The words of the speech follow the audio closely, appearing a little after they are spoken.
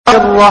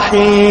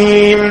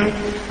الرحيم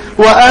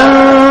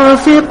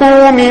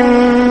وأنفقوا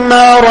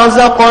مما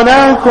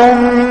رزقناكم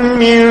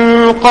من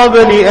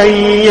قبل أن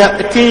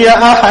يأتي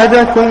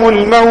أحدكم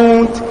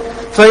الموت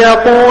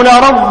فيقول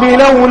رب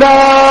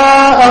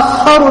لولا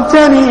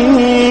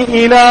أخرتني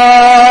إلى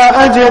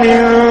أجل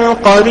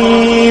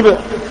قريب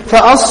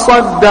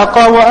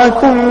فأصدق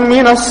وأكن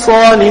من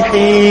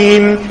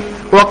الصالحين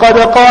وقد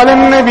قال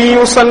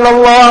النبي صلى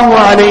الله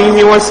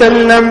عليه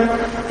وسلم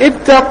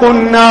اتقوا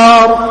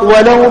النار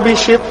ولو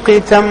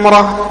بشق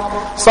تمرة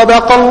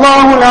صدق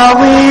الله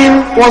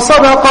العظيم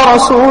وصدق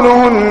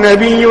رسوله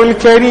النبي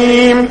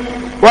الكريم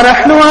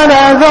ونحن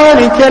على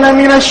ذلك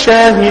لمن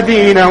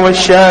الشاهدين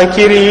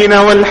والشاكرين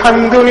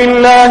والحمد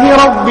لله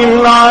رب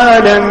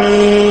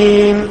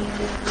العالمين.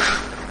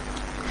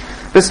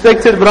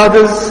 Respected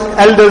brothers,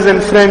 elders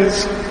and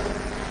friends,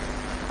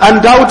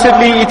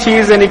 undoubtedly it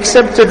is an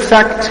accepted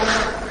fact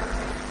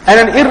and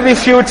an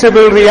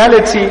irrefutable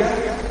reality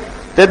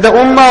that the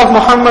Ummah of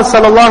Muhammad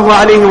sallallahu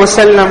alayhi wa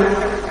sallam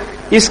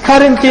is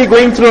currently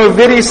going through a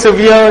very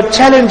severe,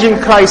 challenging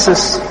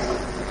crisis,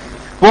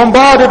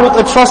 bombarded with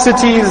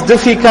atrocities,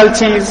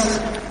 difficulties,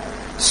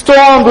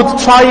 stormed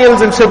with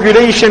trials and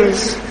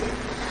tribulations.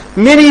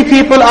 Many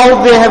people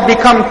out there have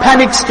become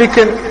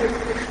panic-stricken,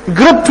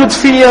 gripped with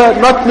fear,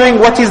 not knowing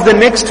what is the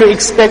next to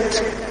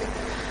expect.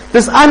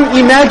 This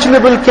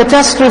unimaginable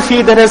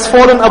catastrophe that has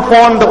fallen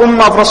upon the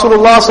Ummah of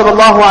Rasulullah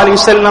sallallahu alayhi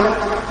wa sallam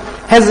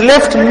has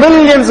left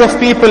millions of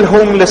people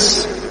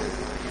homeless.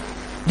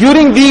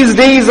 During these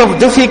days of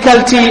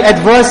difficulty,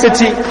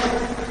 adversity,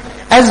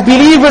 as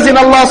believers in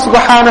Allah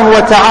subhanahu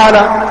wa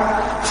ta'ala,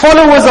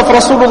 followers of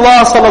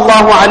Rasulullah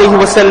sallallahu alayhi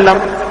wa sallam,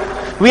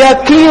 we are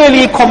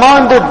clearly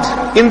commanded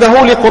in the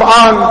Holy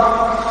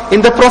Quran,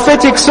 in the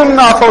prophetic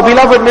sunnah of our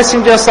beloved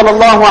Messenger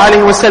sallallahu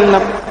alayhi wa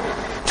sallam,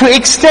 to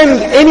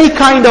extend any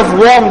kind of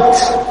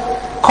warmth,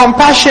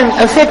 compassion,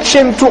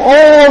 affection to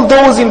all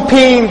those in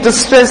pain,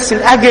 distress,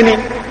 and agony,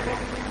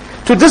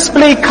 to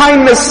display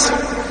kindness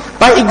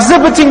by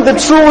exhibiting the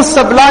true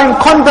sublime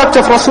conduct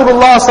of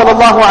Rasulullah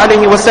sallallahu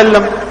alayhi wa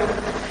sallam.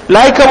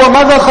 Like our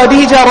mother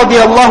Khadija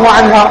radiallahu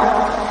anha,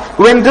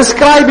 when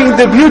describing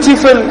the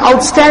beautiful,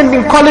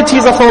 outstanding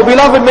qualities of our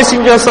beloved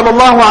Messenger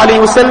sallallahu alayhi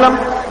wa sallam,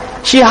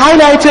 she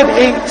highlighted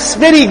a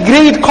very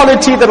great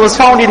quality that was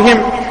found in him.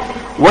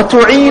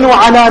 وَتُعِينُ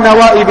عَلَى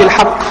نَوَائِبِ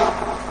الْحَقِّ.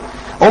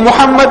 O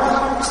Muhammad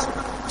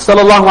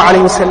sallallahu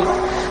alayhi wa sallam,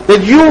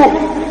 that you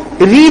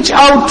reach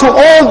out to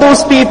all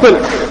those people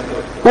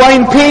who are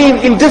in pain,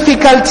 in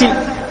difficulty,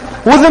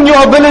 within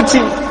your ability,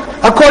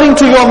 according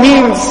to your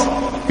means.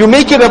 You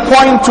make it a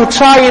point to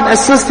try and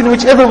assist in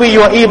whichever way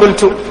you are able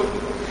to.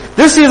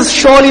 This is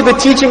surely the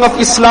teaching of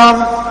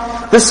Islam,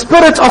 the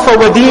spirit of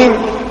our deen,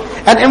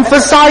 and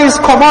emphasize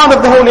command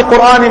of the Holy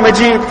Quran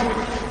Majid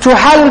to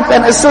help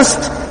and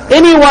assist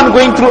anyone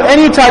going through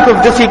any type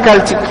of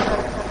difficulty.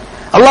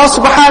 Allah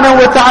subhanahu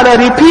wa ta'ala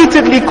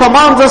repeatedly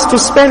commands us to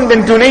spend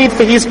and donate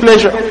for His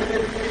pleasure.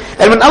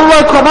 And when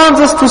Allah commands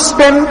us to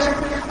spend,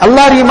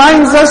 Allah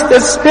reminds us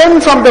that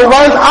spend from the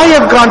wealth I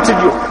have granted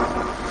you.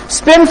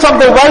 Spend from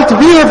the wealth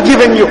we have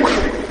given you.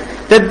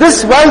 That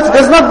this wealth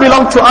does not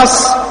belong to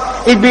us.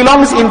 It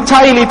belongs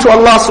entirely to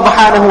Allah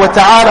subhanahu wa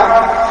ta'ala.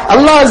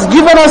 Allah has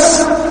given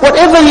us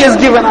whatever He has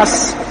given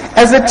us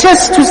as a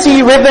test to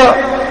see whether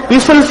we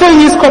fulfill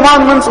His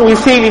commandments or we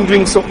fail in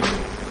doing so.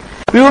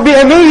 We will be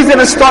amazed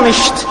and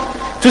astonished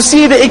to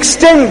see the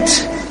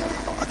extent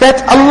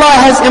that Allah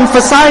has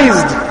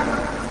emphasized,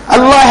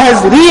 Allah has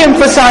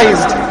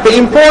re-emphasized the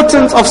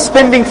importance of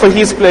spending for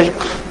His pleasure.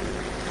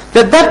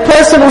 That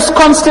person who's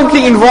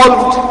constantly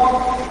involved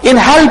in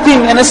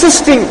helping and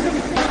assisting,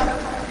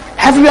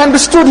 have you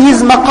understood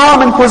his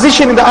maqam and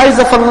position in the eyes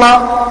of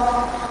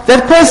Allah?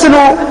 That person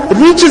who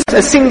reaches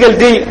a single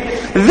day,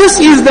 this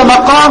is the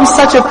maqam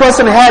such a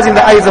person has in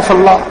the eyes of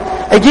Allah.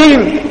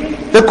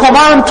 Again, the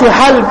command to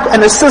help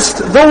and assist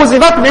those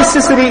in not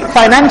necessary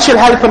financial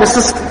help and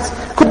assistance,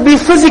 could be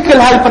physical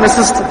help and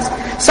assistance.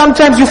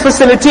 Sometimes you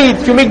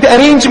facilitate, you make the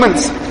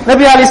arrangements.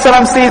 Nabi alayhi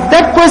salam says,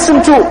 that person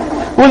too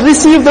will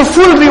receive the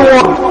full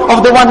reward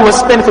of the one who has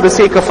spent for the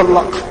sake of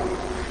Allah.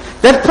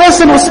 That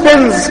person who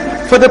spends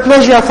for the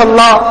pleasure of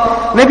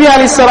Allah, Nabi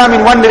alayhi salam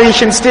in one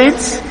narration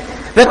states,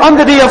 that on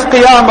the day of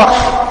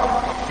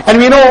Qiyamah, and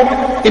we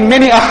know in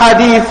many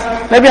ahadith,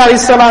 Nabi alayhi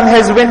salam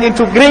has went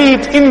into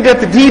great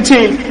in-depth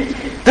detail,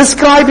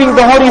 describing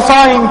the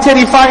horrifying,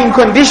 terrifying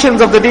conditions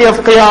of the day of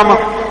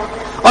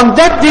Qiyamah. On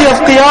that day of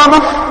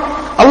Qiyamah,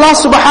 Allah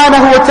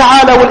subhanahu wa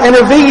ta'ala will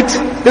elevate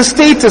the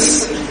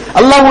status.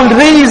 Allah will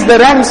raise the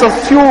ranks of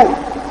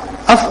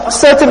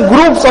certain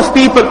groups of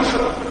people.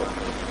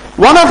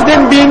 One of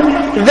them being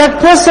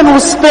that person who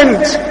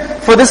spent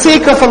for the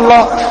sake of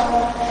Allah.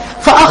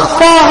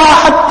 فَأَخْفَاهَا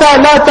حَتَّى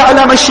لَا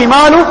تَعْلَمَ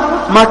الشِّمَالُ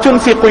مَا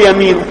تُنْفِقُ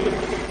يَمِينُ.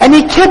 And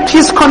he kept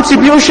his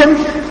contribution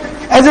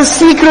as a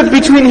secret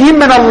between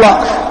him and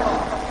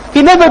Allah.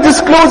 He never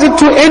disclosed it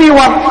to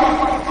anyone.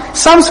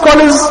 Some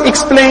scholars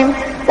explain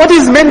what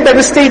is meant by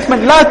the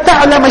statement, لَا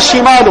تَعْلَمَ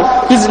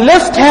الشِّمَالُ. His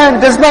left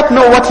hand does not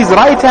know what his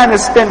right hand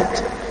has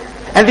spent.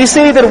 And they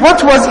say that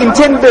what was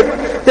intended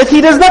that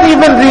he does not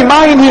even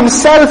remind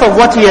himself of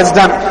what he has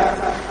done.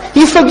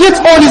 He forgets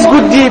all his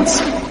good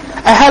deeds.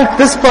 I helped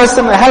this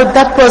person, I helped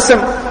that person,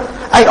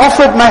 I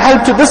offered my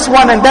help to this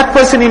one and that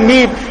person in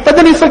need. But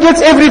then he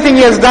forgets everything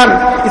he has done.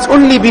 It's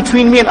only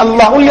between me and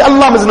Allah. Only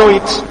Allah must know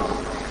it.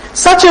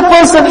 Such a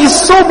person is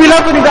so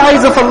beloved in the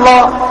eyes of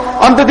Allah.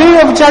 On the day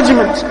of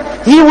judgment,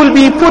 he will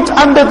be put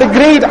under the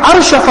great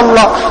arsh of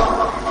Allah.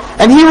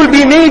 And he will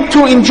be made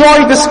to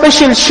enjoy the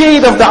special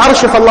shade of the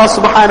arsh of Allah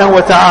subhanahu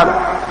wa ta'ala.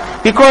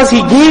 Because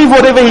he gave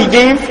whatever he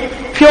gave,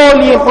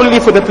 purely and only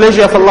for the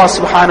pleasure of Allah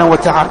subhanahu wa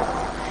ta'ala.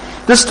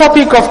 This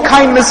topic of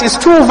kindness is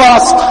too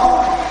vast.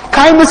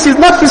 Kindness is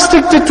not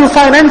restricted to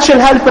financial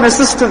help and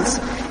assistance.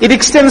 It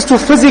extends to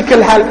physical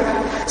help.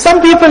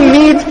 Some people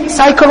need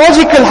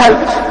psychological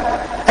help.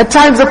 At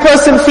times a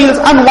person feels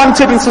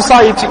unwanted in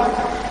society.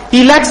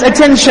 He lacks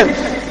attention.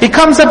 He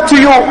comes up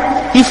to you.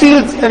 He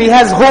feels and he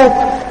has hope.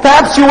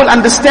 Perhaps you will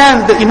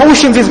understand the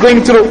emotions he's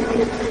going through.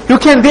 You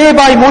can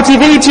thereby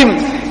motivate him,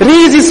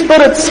 raise his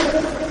spirits.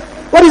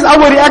 What is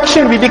our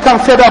reaction? We become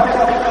fed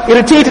up,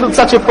 irritated with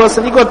such a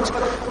person. He got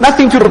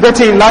nothing to do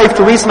better in life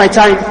to waste my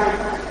time.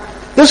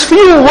 Those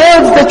few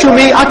words that you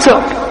may utter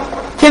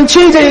can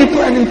change a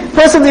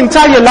person's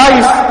entire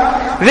life.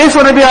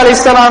 Therefore, Nabi alayhi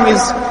salam is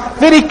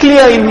very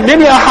clear in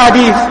many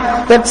ahadith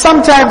that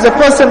sometimes a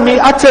person may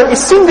utter a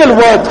single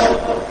word,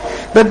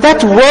 but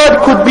that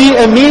word could be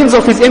a means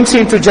of his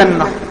entry into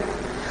Jannah.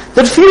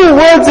 That few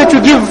words that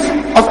you give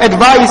of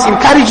advice,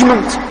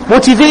 encouragement,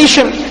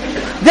 motivation,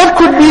 that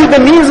could be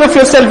the means of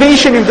your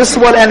salvation in this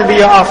world and the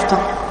hereafter.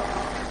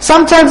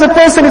 Sometimes a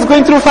person is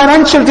going through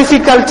financial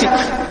difficulty,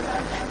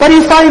 but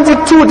he finds it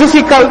too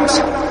difficult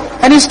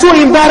and he's too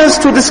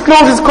embarrassed to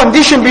disclose his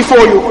condition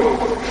before you.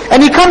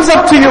 And he comes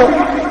up to you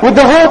with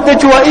the hope that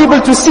you are able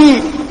to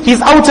see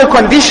his outer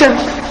condition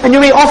and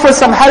you may offer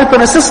some help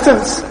and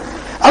assistance.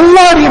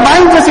 Allah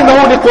reminds us in the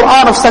Holy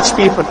Quran of such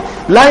people.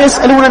 لَا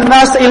يَسْأَلُونَ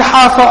النَّاسَ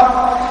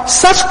إِلْحَافًا.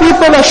 Such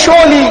people are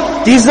surely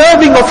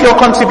deserving of your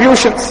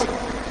contributions.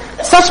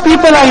 Such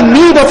people are in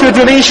need of your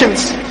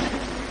donations.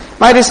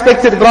 My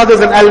respected brothers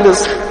and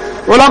elders,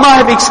 ulama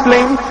have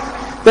explained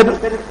that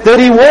the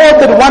reward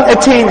that one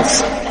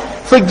attains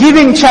for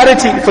giving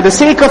charity for the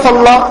sake of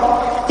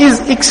Allah is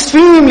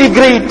extremely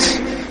great,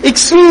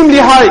 extremely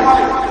high.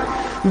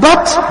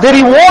 But the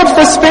reward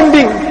for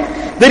spending,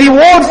 the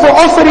reward for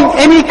offering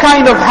any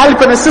kind of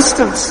help and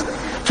assistance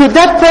to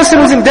that person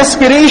who's in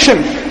desperation,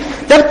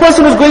 that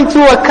person who's going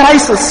through a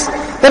crisis,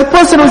 that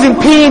person who's in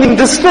pain, in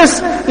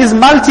distress, is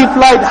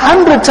multiplied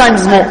 100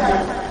 times more.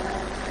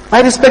 My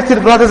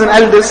respected brothers and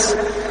elders,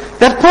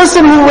 that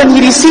person who, when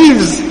he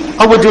receives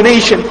our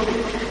donation,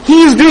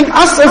 he is doing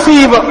us a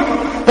favor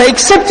by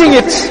accepting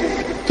it,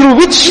 through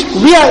which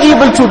we are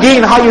able to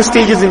gain higher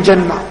stages in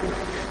Jannah,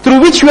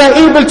 through which we are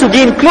able to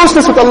gain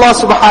closeness with Allah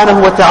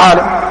subhanahu wa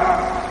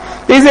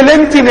ta'ala. There is a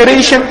lengthy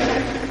narration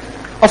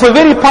of a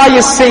very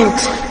pious saint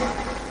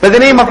by the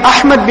name of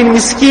Ahmad bin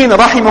Miskin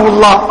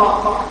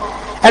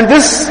rahimahullah. And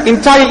this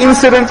entire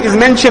incident is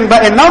mentioned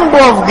by a number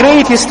of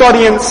great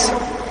historians.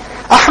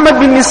 Ahmad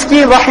bin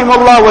Miskin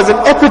rahimahullah was an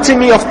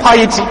epitome of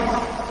piety.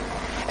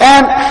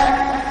 And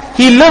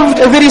he lived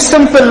a very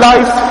simple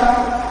life.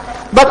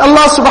 But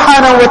Allah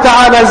subhanahu wa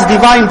ta'ala's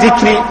divine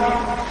decree,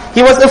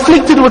 he was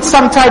afflicted with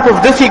some type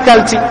of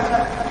difficulty.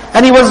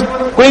 And he was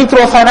going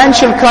through a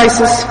financial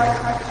crisis.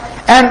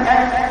 And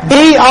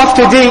day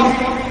after day,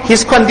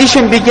 his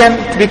condition began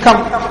to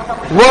become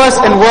worse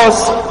and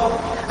worse.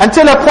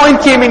 Until a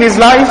point came in his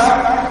life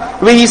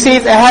where he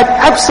says, I had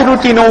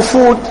absolutely no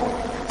food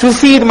to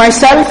feed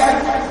myself,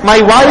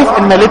 my wife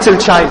and my little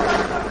child.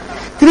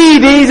 3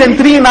 days and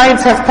 3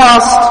 nights have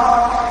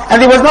passed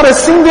and there was not a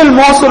single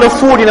morsel of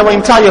food in our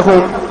entire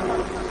home.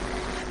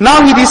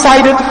 Now he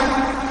decided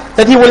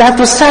that he will have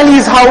to sell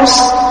his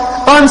house,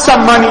 earn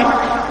some money,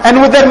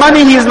 and with that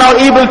money he is now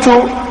able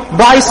to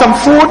buy some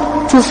food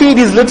to feed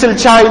his little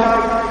child.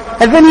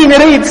 And then he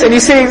narrates and he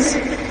says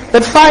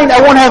that fine, I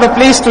won't have a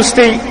place to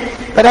stay,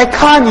 but I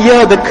can't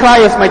hear the cry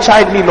of my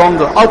child any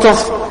longer out of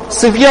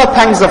severe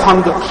pangs of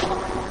hunger.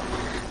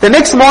 The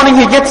next morning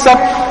he gets up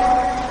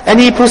and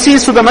he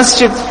proceeds to the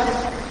masjid,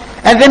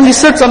 and then he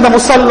sits on the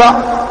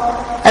musalla,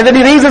 and then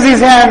he raises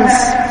his hands,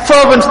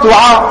 fervent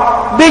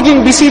dua,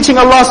 begging, beseeching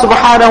Allah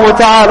subhanahu wa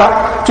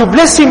ta'ala to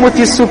bless him with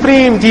his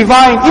supreme,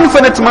 divine,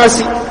 infinite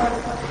mercy.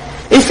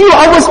 A few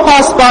hours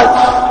pass by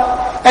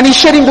and he's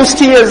shedding those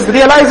tears,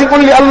 realizing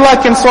only Allah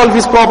can solve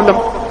his problem.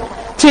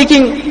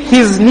 Taking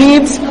his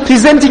needs,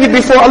 presenting it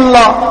before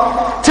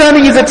Allah,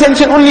 turning his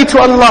attention only to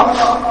Allah.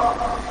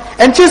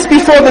 And just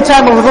before the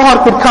time of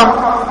Dhuhr could come,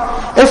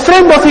 a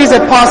friend of his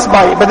had passed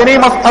by the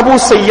name of Abu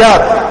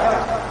Sayyar.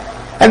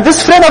 And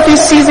this friend of his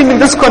sees him in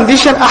this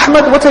condition.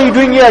 Ahmad, what are you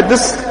doing here at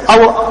this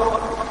hour?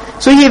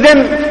 So he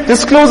then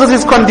discloses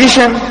his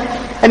condition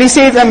and he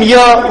says, I'm here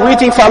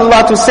waiting for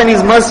Allah to send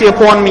His mercy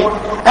upon me.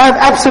 I have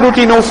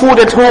absolutely no food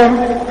at home.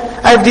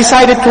 I have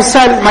decided to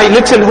sell my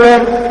little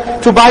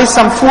home to buy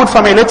some food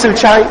for my little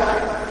child.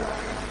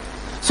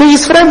 So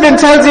his friend then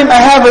tells him,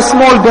 I have a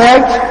small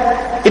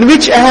bag in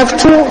which I have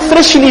 2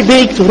 freshly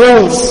baked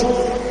rolls.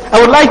 I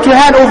would like to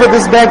hand over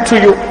this bag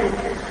to you.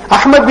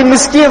 Ahmad bin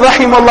Miskin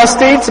rahimahullah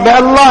states, by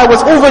Allah, I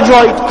was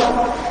overjoyed.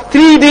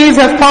 3 days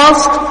have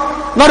passed,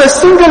 not a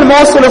single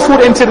morsel of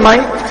food entered my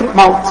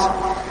mouth.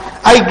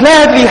 I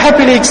gladly,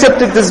 happily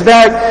accepted this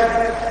bag.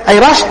 I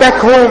rushed back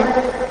home,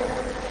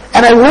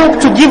 and I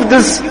hoped to give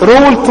this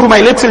roll to my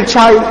little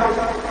child.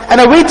 And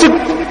I waited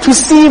to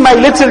see my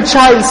little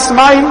child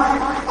smile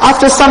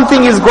after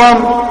something is gone,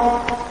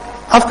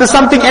 after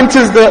something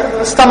enters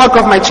the stomach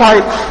of my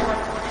child.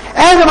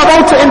 As I'm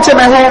about to enter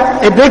my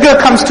home, a beggar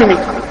comes to me.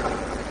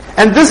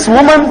 And this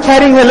woman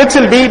carrying her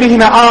little baby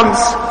in her arms,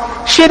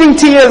 shedding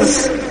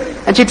tears.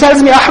 And she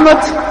tells me,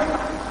 Ahmad,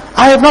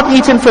 I have not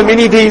eaten for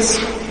many days.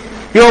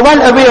 You are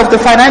well aware of the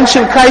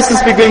financial crisis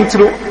we're going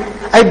through.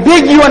 I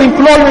beg you and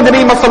implore you in the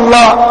name of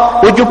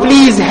Allah, would you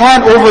please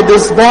hand over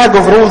this bag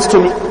of rolls to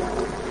me?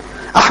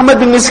 Ahmad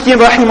bin Miskin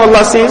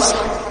rahimahullah says,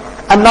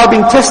 I'm now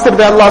being tested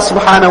by Allah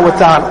subhanahu wa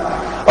ta'ala.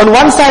 On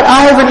one side,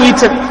 I haven't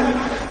eaten.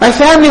 My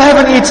family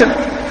haven't eaten.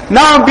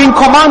 Now I'm being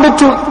commanded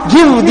to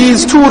give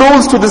these 2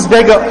 rolls to this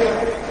beggar.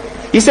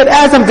 He said,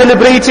 as I'm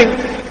deliberating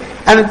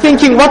and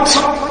thinking, what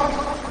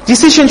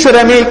decision should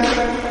I make?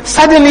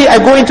 Suddenly I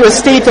go into a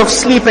state of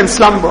sleep and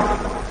slumber.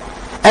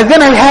 And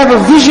then I have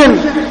a vision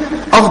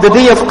of the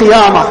day of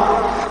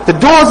Qiyamah. The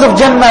doors of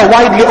Jannah are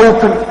widely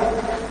open.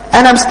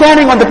 And I'm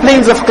standing on the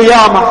plains of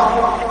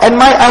Qiyamah. And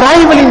my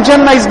arrival in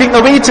Jannah is being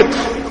awaited.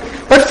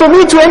 But for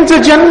me to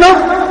enter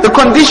Jannah, the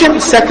condition,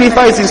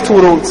 sacrifice these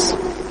 2 rolls.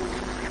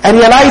 And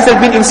realize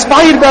I've been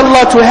inspired by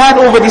Allah to hand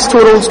over these 2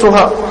 rolls to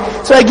her.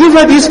 So I give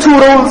her these 2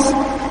 rolls,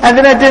 and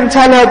then I didn't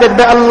tell her that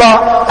by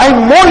Allah,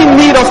 I'm more in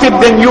need of it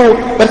than you,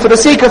 but for the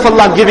sake of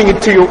Allah, I'm giving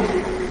it to you.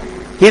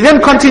 He then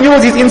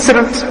continues his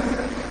incident.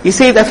 He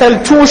said, I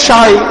felt too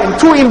shy and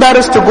too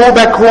embarrassed to go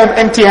back home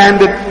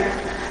empty-handed.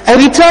 I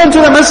returned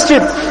to the masjid,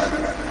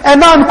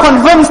 and now I'm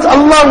convinced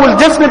Allah will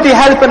definitely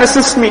help and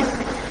assist me.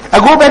 I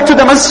go back to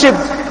the masjid,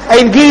 I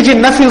engage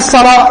in nafil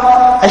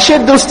salah, I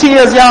shed those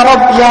tears, Ya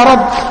Rabb, Ya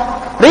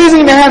Rabb,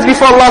 raising my hands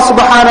before Allah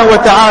subhanahu wa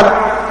ta'ala.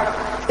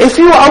 A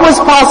few hours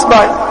pass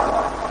by.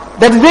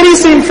 That very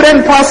same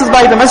friend passes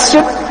by the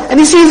masjid, and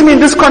he sees me in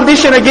this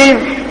condition again.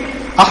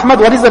 Ahmad,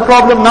 what is the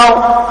problem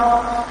now?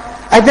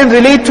 I then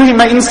relate to him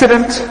my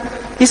incident.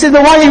 He said,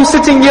 why are you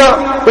sitting here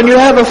when you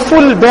have a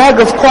full bag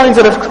of coins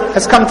that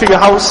has come to your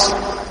house?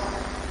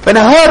 When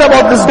I heard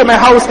about this in my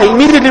house, I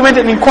immediately went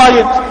and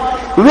inquired,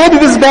 where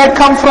did this bag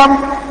come from?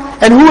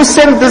 And who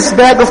sent this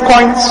bag of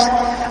coins?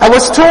 I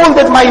was told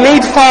that my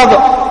late father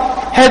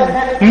had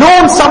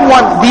loaned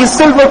someone these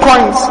silver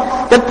coins.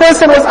 That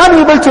person was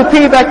unable to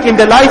pay back in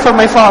the life of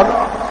my father.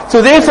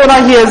 So therefore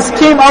now he has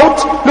came out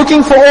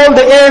looking for all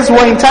the heirs who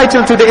are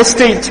entitled to the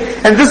estate.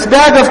 And this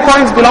bag of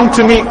coins belonged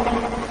to me.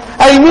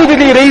 I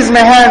immediately raised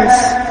my hands.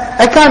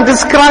 I can't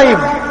describe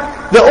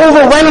the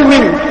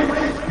overwhelming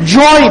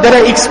joy that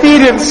I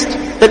experienced,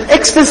 that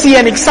ecstasy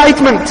and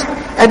excitement.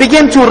 I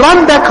began to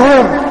run back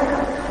home.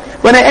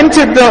 When I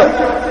entered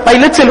my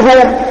little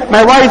home,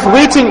 my wife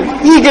waiting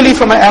eagerly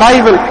for my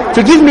arrival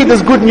to give me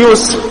this good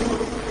news.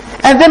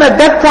 And then at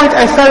that point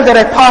I felt that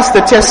I passed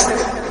the test.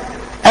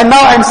 And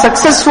now I'm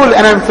successful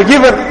and I'm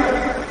forgiven.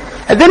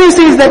 And then he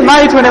says that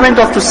night when I went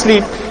off to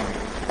sleep,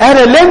 I had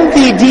a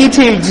lengthy,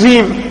 detailed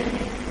dream.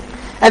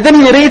 And then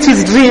he narrates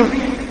his dream.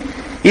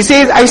 He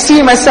says, I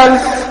see myself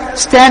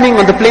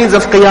standing on the plains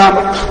of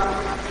Qiyamah.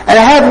 And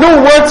I have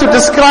no words to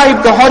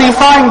describe the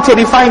horrifying,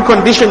 terrifying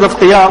conditions of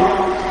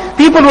Qiyamah.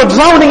 People were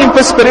drowning in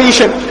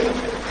perspiration.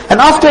 And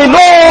after a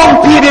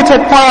long period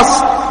had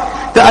passed,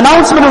 the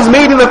announcement was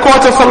made in the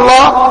court of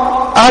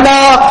Allah,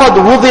 أَلَا قَدْ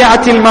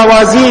وُضِعَتِ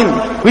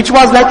الْمَوَازِينَ, which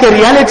was like a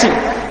reality.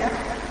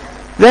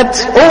 That,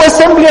 O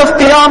assembly of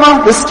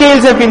Qiyamah, the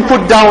scales have been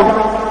put down.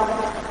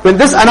 When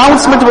this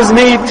announcement was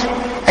made,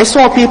 I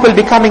saw people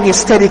becoming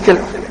hysterical.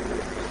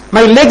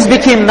 My legs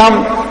became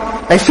numb.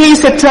 My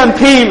face had turned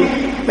pale.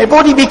 My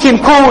body became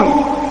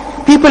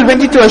cold. People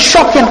went into a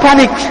shock and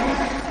panic.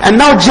 And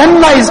now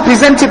Jannah is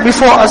presented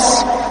before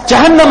us.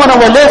 Jahannam on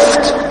our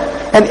left.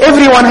 And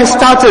everyone has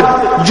started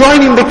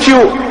joining the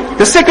queue.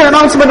 The second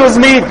announcement was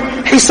made.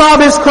 Hisab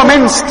has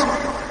commenced.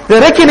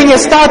 The reckoning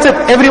has started.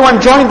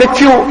 Everyone joined the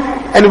queue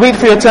and wait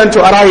for your turn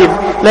to arrive.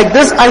 Like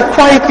this, I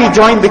quietly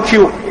joined the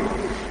queue.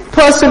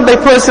 Person by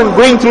person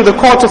going through the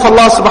court of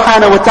Allah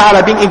subhanahu wa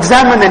ta'ala, being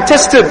examined and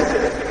tested.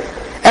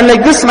 And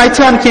like this, my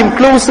turn came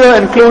closer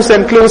and closer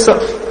and closer.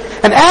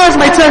 And as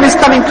my turn is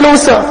coming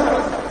closer,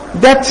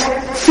 that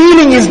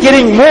feeling is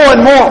getting more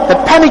and more.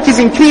 The panic is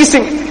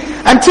increasing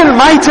until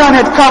my turn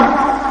had come.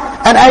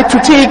 And I had to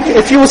take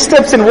a few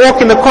steps and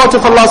walk in the court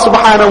of Allah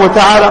subhanahu wa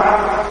ta'ala.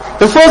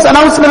 The first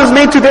announcement was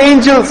made to the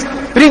angels,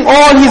 bring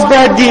all his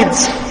bad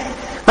deeds.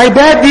 My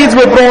bad deeds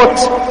were brought,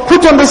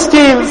 put on the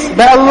scales.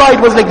 By Allah,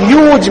 it was like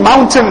huge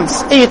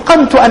mountains.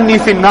 أَيْقَنْتُ أَنِّي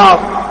فِي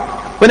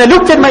النَّارِ. When I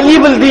looked at my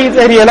evil deeds,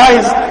 I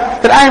realized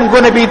that I am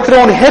going to be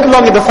thrown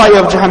headlong in the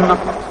fire of Jahannam.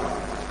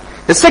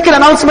 The second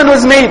announcement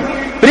was made,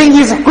 bring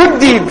his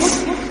good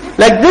deeds.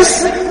 Like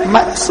this,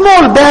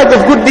 small bag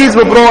of good deeds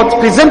were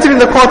brought, presented in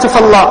the court of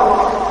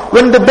Allah.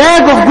 When the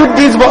bag of good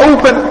deeds were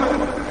opened,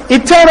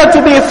 it turned out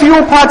to be a few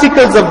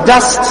particles of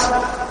dust.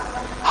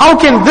 How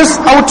can this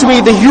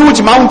outweigh the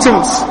huge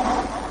mountains?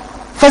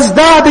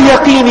 فَازْدَادَ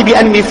يَقِينِ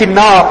بِأَنِّي فِي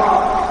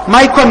النَّارِ.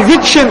 My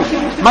conviction,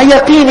 my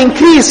yaqeen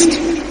increased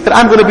that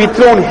I'm going to be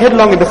thrown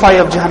headlong in the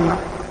fire of Jahannam.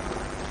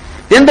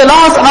 Then the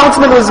last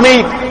announcement was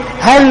made,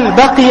 هَلْ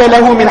بَقِيَ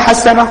لَهُ مِنْ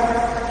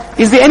حَسَنَةٍ.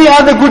 Is there any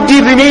other good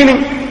deed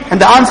remaining? And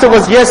the answer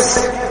was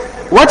yes.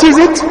 What is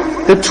it?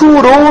 The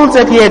 2 rolls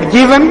that he had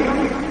given,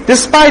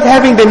 despite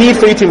having the need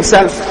for it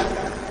himself.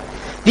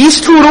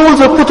 These 2 rolls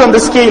were put on the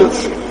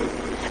scales,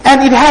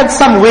 and it had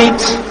some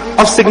weight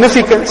of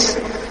significance.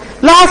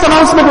 Last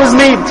announcement was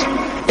made.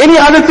 Any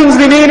other things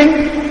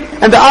remaining?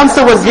 And the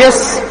answer was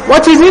yes.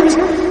 What is it?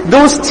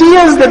 Those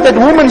tears that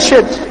woman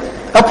shed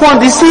upon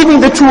receiving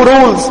the 2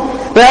 rolls.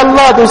 By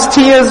Allah, those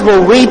tears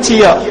were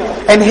weightier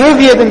and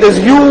heavier than those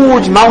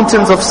huge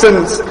mountains of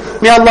sins.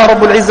 May Allah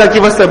Rabbul Izzah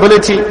give us the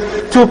ability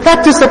to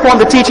practice upon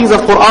the teachings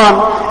of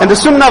Quran and the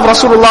Sunnah of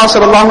Rasulullah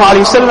sallallahu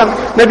alayhi wa sallam.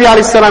 Nabi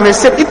alayhi salam has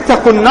said,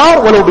 اتَّقُوا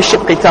النَّارِ وَلَوْ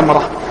بِالشِّقِّ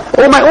تَمْرَةٍ.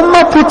 O my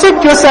ummah,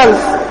 protect yourself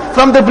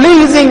from the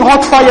blazing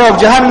hot fire of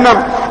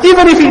Jahannam,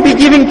 even if you'll be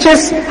giving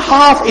just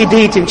half a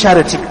date in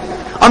charity.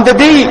 On the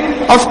day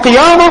of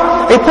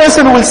Qiyamah, a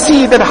person will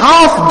see that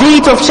half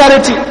date of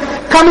charity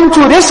coming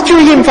to rescue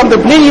him from the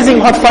blazing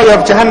hot fire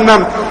of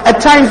Jahannam. At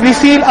times we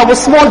feel our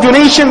small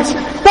donations,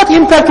 what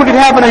impact would it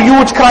have on a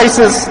huge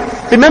crisis?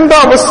 Remember,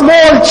 our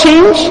small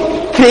change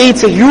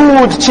creates a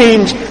huge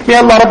change. May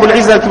Allah Rabbul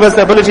Izzah give us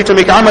the ability to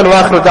make amal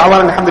wa akhiru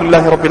da'wana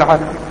alhamdulillahi rabbil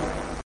alamin.